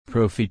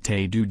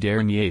Profitez du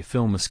dernier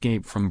film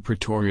Escape from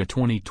Pretoria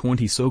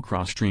 2020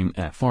 Sokrostream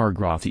Fr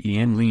Gratuit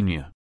en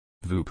ligne.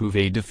 Vous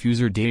pouvez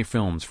diffuser des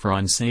films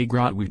français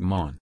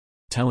gratuitement.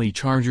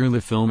 Télécharger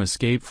le film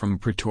Escape from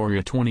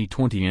Pretoria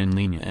 2020 en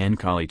ligne en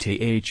qualité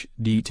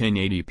HD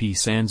 1080p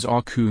sans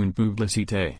aucune publicité.